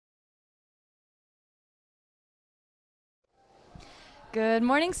Good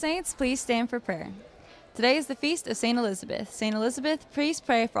morning, Saints. Please stand for prayer. Today is the feast of St. Elizabeth. St. Elizabeth, please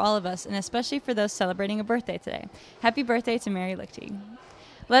pray for all of us, and especially for those celebrating a birthday today. Happy birthday to Mary Lichty.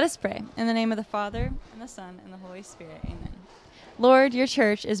 Let us pray. In the name of the Father, and the Son, and the Holy Spirit. Amen. Lord, your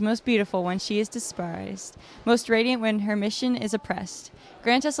church is most beautiful when she is despised, most radiant when her mission is oppressed.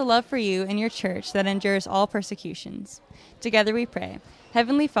 Grant us a love for you and your church that endures all persecutions. Together we pray.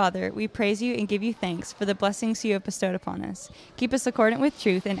 Heavenly Father, we praise you and give you thanks for the blessings you have bestowed upon us. Keep us accordant with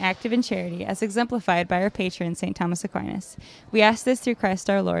truth and active in charity, as exemplified by our patron, St. Thomas Aquinas. We ask this through Christ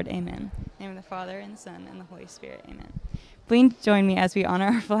our Lord. Amen. In the name of the Father, and the Son, and the Holy Spirit. Amen. Please join me as we honor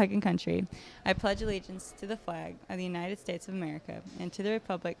our flag and country. I pledge allegiance to the flag of the United States of America and to the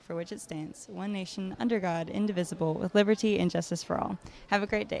republic for which it stands, one nation, under God, indivisible, with liberty and justice for all. Have a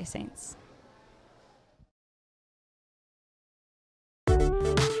great day, Saints.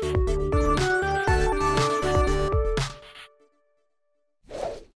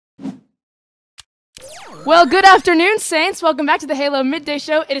 Well, good afternoon, Saints. Welcome back to the Halo Midday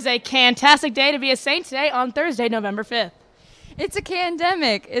Show. It is a fantastic day to be a Saint today on Thursday, November 5th. It's a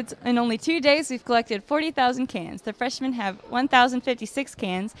pandemic. In only 2 days, we've collected 40,000 cans. The freshmen have 1,056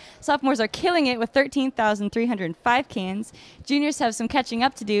 cans. Sophomores are killing it with 13,305 cans. Juniors have some catching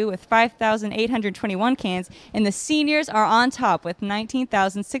up to do with 5,821 cans. And the seniors are on top with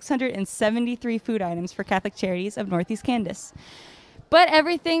 19,673 food items for Catholic Charities of Northeast Kansas. But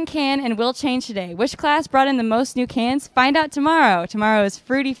everything can and will change today. Which class brought in the most new cans? Find out tomorrow. Tomorrow is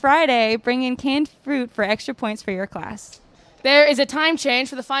Fruity Friday. Bring in canned fruit for extra points for your class. There is a time change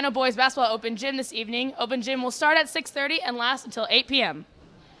for the final boys basketball open gym this evening. Open gym will start at 6:30 and last until 8 p.m.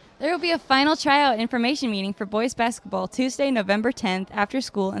 There will be a final tryout information meeting for boys basketball Tuesday, November 10th after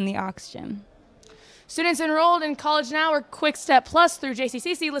school in the Aux Gym. Students enrolled in College Now or Quick Step Plus through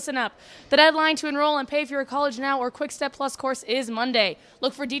JCCC, listen up. The deadline to enroll and pay for your College Now or Quick Step Plus course is Monday.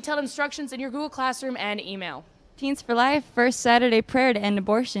 Look for detailed instructions in your Google Classroom and email. Teens for Life First Saturday Prayer to End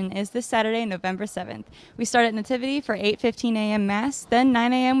Abortion is this Saturday, November 7th. We start at Nativity for 8:15 a.m. Mass. Then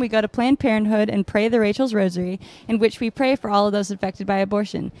 9 a.m. we go to Planned Parenthood and pray the Rachel's Rosary, in which we pray for all of those affected by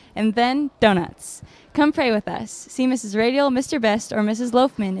abortion. And then donuts. Come pray with us. See Mrs. Radial, Mr. Best, or Mrs.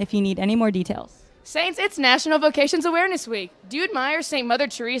 Loafman if you need any more details. Saints, it's National Vocations Awareness Week. Do you admire St. Mother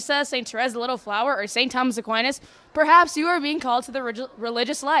Teresa, St. Therese the Little Flower, or St. Thomas Aquinas? Perhaps you are being called to the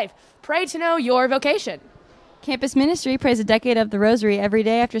religious life. Pray to know your vocation. Campus Ministry prays a decade of the Rosary every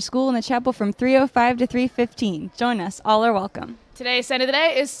day after school in the chapel from 3:05 to 3:15. Join us. All are welcome. Today's saint of the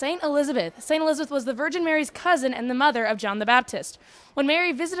day is St. Elizabeth. St. Elizabeth was the Virgin Mary's cousin and the mother of John the Baptist. When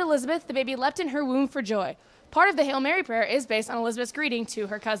Mary visited Elizabeth, the baby leapt in her womb for joy. Part of the Hail Mary prayer is based on Elizabeth's greeting to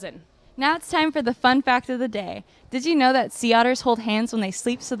her cousin. Now it's time for the fun fact of the day. Did you know that sea otters hold hands when they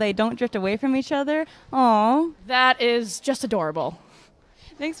sleep so they don't drift away from each other? Aww. That is just adorable.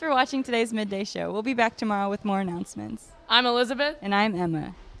 Thanks for watching today's Midday Show. We'll be back tomorrow with more announcements. I'm Elizabeth. And I'm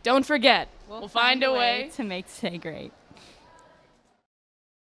Emma. Don't forget, we'll find a way to make today great.